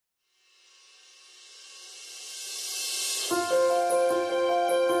We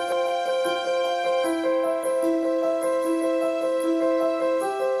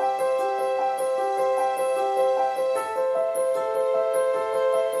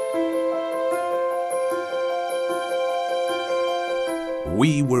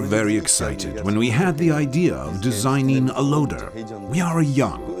were very excited when we had the idea of designing a loader. We are a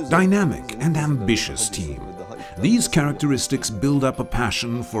young, dynamic and ambitious team. These characteristics build up a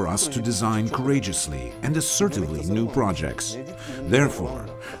passion for us to design courageously and assertively new projects. Therefore,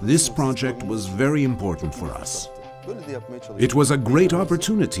 this project was very important for us. It was a great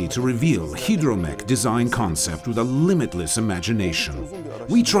opportunity to reveal HİDROMEK design concept with a limitless imagination.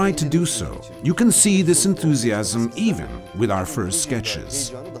 We tried to do so. You can see this enthusiasm even with our first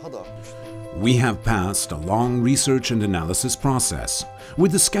sketches. We have passed a long research and analysis process.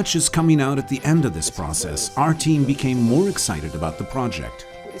 With the sketches coming out at the end of this process, our team became more excited about the project.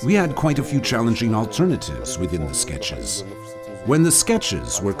 We had quite a few challenging alternatives within the sketches. When the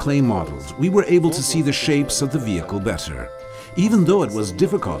sketches were clay modeled, we were able to see the shapes of the vehicle better. Even though it was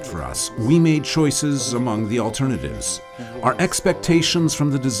difficult for us, we made choices among the alternatives. Our expectations from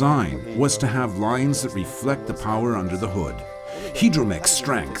the design was to have lines that reflect the power under the hood, HİDROMEK's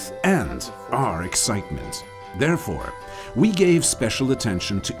strength, and our excitement. Therefore, we gave special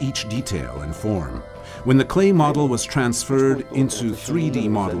attention to each detail and form. When the clay model was transferred into 3D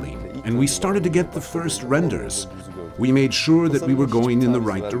modeling and we started to get the first renders, we made sure that we were going in the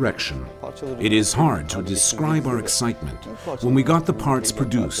right direction. It is hard to describe our excitement when we got the parts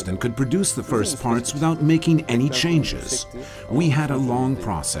produced and could produce the first parts without making any changes. We had a long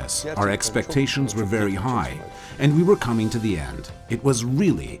process, our expectations were very high, and we were coming to the end. It was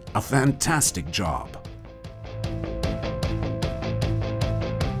really a fantastic job.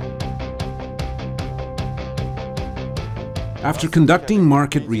 After conducting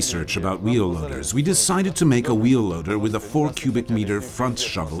market research about wheel loaders, we decided to make a wheel loader with a 4 cubic meter front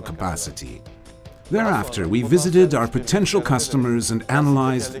shovel capacity. Thereafter, we visited our potential customers and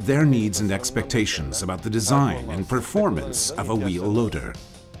analyzed their needs and expectations about the design and performance of a wheel loader.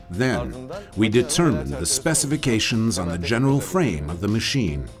 Then, we determined the specifications on the general frame of the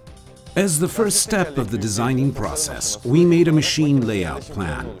machine. As the first step of the designing process, we made a machine layout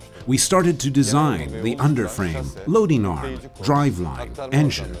plan. We started to design the underframe, loading arm, driveline,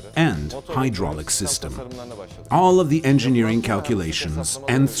 engine, and hydraulic system. All of the engineering calculations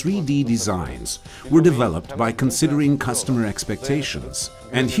and 3D designs were developed by considering customer expectations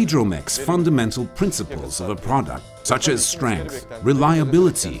and HİDROMEK's fundamental principles of a product, such as strength,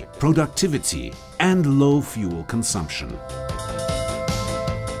 reliability, productivity, and low fuel consumption.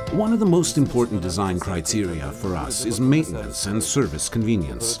 One of the most important design criteria for us is maintenance and service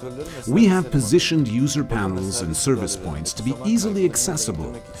convenience. We have positioned user panels and service points to be easily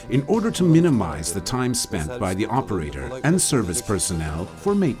accessible in order to minimize the time spent by the operator and service personnel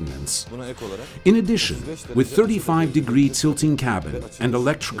for maintenance. In addition, with 35-degree tilting cabin and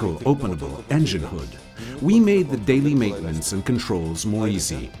electrical openable engine hood, we made the daily maintenance and controls more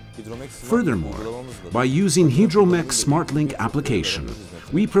easy. Furthermore, by using HİDROMEK SmartLink application,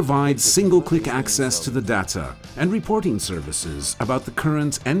 we provide single-click access to the data and reporting services about the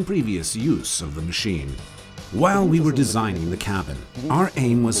current and previous use of the machine. While we were designing the cabin, our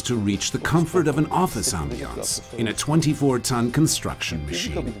aim was to reach the comfort of an office ambiance in a 24-ton construction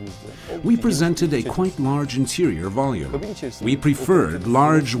machine. We presented a quite large interior volume. We preferred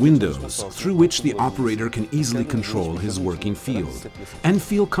large windows through which the operator can easily control his working field and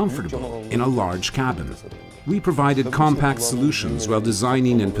feel comfortable in a large cabin. We provided compact solutions while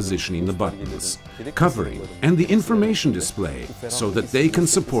designing and positioning the buttons, covering, and the information display so that they can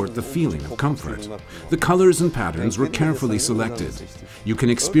support the feeling of comfort. The colors and patterns were carefully selected. You can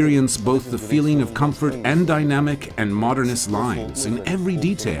experience both the feeling of comfort and dynamic and modernist lines in every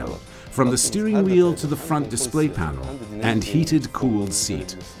detail, from the steering wheel to the front display panel and heated, cooled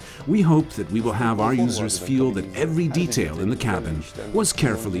seat. We hope that we will have our users feel that every detail in the cabin was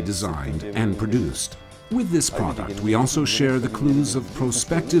carefully designed and produced. With this product, we also share the clues of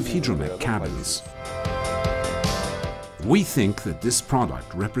prospective HİDROMEK cabins. We think that this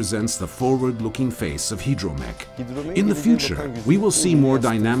product represents the forward-looking face of HİDROMEK. In the future, we will see more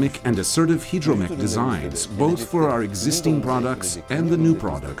dynamic and assertive HİDROMEK designs, both for our existing products and the new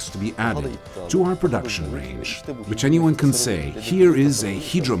products to be added to our production range, which anyone can say, here is a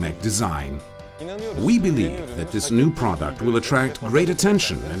HİDROMEK design. We believe that this new product will attract great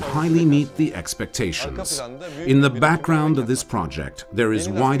attention and highly meet the expectations. In the background of this project, there is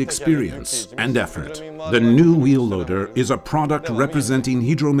wide experience and effort. The new wheel loader is a product representing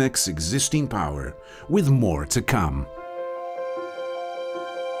HİDROMEK's existing power, with more to come.